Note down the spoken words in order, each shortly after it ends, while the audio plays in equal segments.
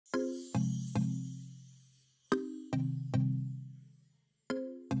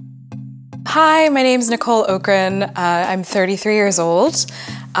Hi, my name is Nicole Ocran. I'm 33 years old.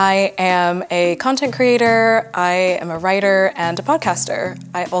 I am a content creator, I am a writer and a podcaster.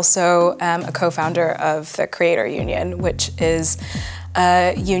 I also am a co-founder of the Creator Union, which is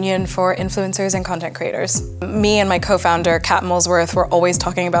a union for influencers and content creators. Me and my co-founder, Kat Molesworth, were always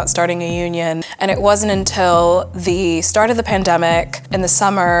talking about starting a union, and it wasn't until the start of the pandemic in the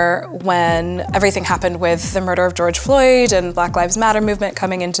summer when everything happened with the murder of George Floyd and Black Lives Matter movement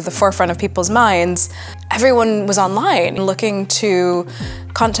coming into the forefront of people's minds. Everyone was online looking to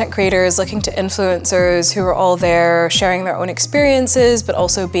content creators, looking to influencers who were all there sharing their own experiences, but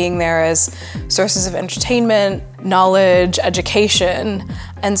also being there as sources of entertainment, knowledge, education.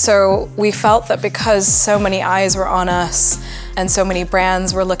 And so we felt that because so many eyes were on us and so many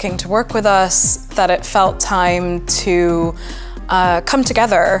brands were looking to work with us, that it felt time to come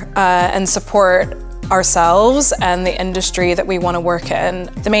together and support ourselves and the industry that we want to work in.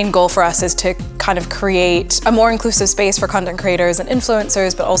 The main goal for us is to kind of create a more inclusive space for content creators and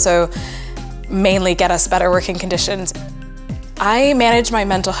influencers, but also mainly get us better working conditions. I manage my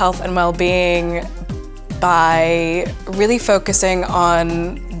mental health and well-being by really focusing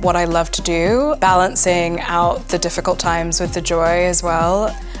on what I love to do, balancing out the difficult times with the joy as well.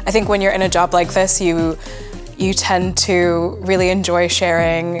 I think when you're in a job like this, you tend to really enjoy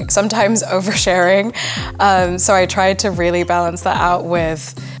sharing, sometimes oversharing. So I tried to really balance that out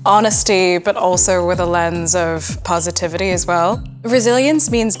with honesty, but also with a lens of positivity as well.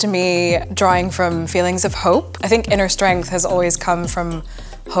 Resilience means to me drawing from feelings of hope. I think inner strength has always come from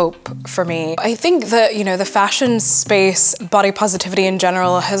hope for me. I think that, the fashion space, body positivity in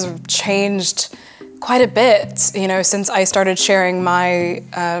general, has changed quite a bit, since I started sharing my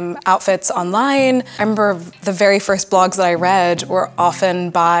outfits online. I remember the very first blogs that I read were often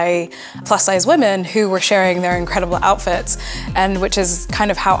by plus-size women who were sharing their incredible outfits, and which is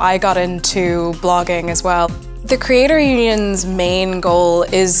kind of how I got into blogging as well. The Creator Union's main goal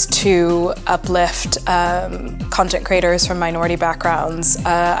is to uplift content creators from minority backgrounds.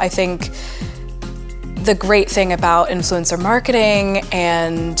 I think the great thing about influencer marketing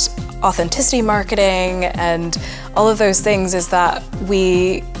and authenticity marketing and all of those things is that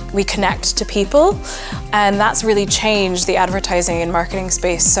we connect to people, and that's really changed the advertising and marketing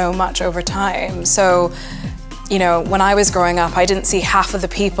space so much over time. So, when I was growing up, I didn't see half of the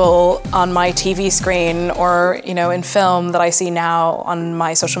people on my TV screen or, in film that I see now on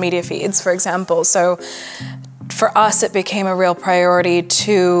my social media feeds, for example. So for us, it became a real priority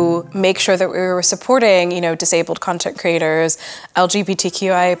to make sure that we were supporting, disabled content creators,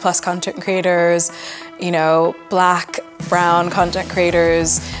 LGBTQIA+ content creators, Black, brown content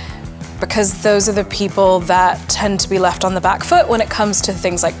creators, because those are the people that tend to be left on the back foot when it comes to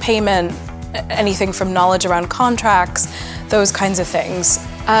things like payment, anything from knowledge around contracts, those kinds of things.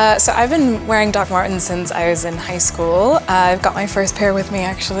 So I've been wearing Dr Martens since I was in high school. I've got my first pair with me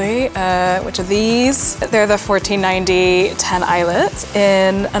actually, which are these. They're the 1490 10 eyelet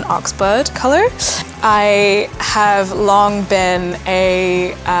in an oxblood color. I have long been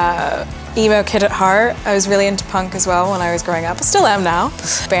a emo kid at heart. I was really into punk as well when I was growing up. I still am now.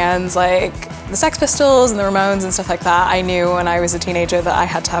 Bands like the Sex Pistols and the Ramones and stuff like that, I knew when I was a teenager that I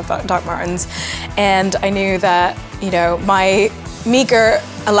had to have Dr Martens. And I knew that, my meager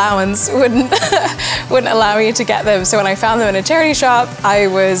allowance wouldn't allow me to get them. So when I found them in a charity shop, I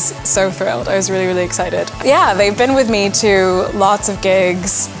was so thrilled. I was really, really excited. Yeah, they've been with me to lots of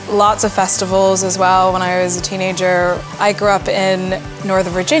gigs, lots of festivals as well when I was a teenager. I grew up in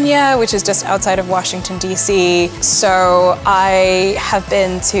Northern Virginia, which is just outside of Washington, D.C. So I have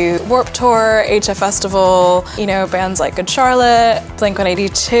been to Warped Tour, HF Festival, bands like Good Charlotte,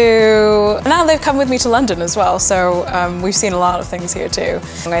 Blink-182. And now they've come with me to London as well. So we've seen a lot of things here too.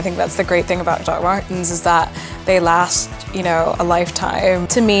 And I think that's the great thing about Dr Martens is that they last, a lifetime.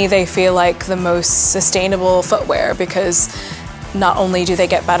 To me, they feel like the most sustainable footwear because not only do they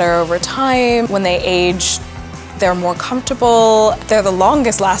get better over time, when they age, they're more comfortable. They're the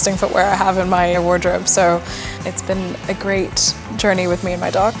longest lasting footwear I have in my wardrobe. So it's been a great journey with me and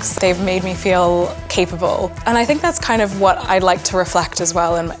my docs. They've made me feel capable. And I think that's kind of what I like to reflect as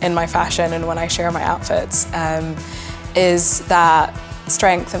well in my fashion and when I share my outfits, is that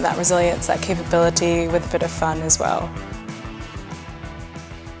strength and that resilience, that capability with a bit of fun as well.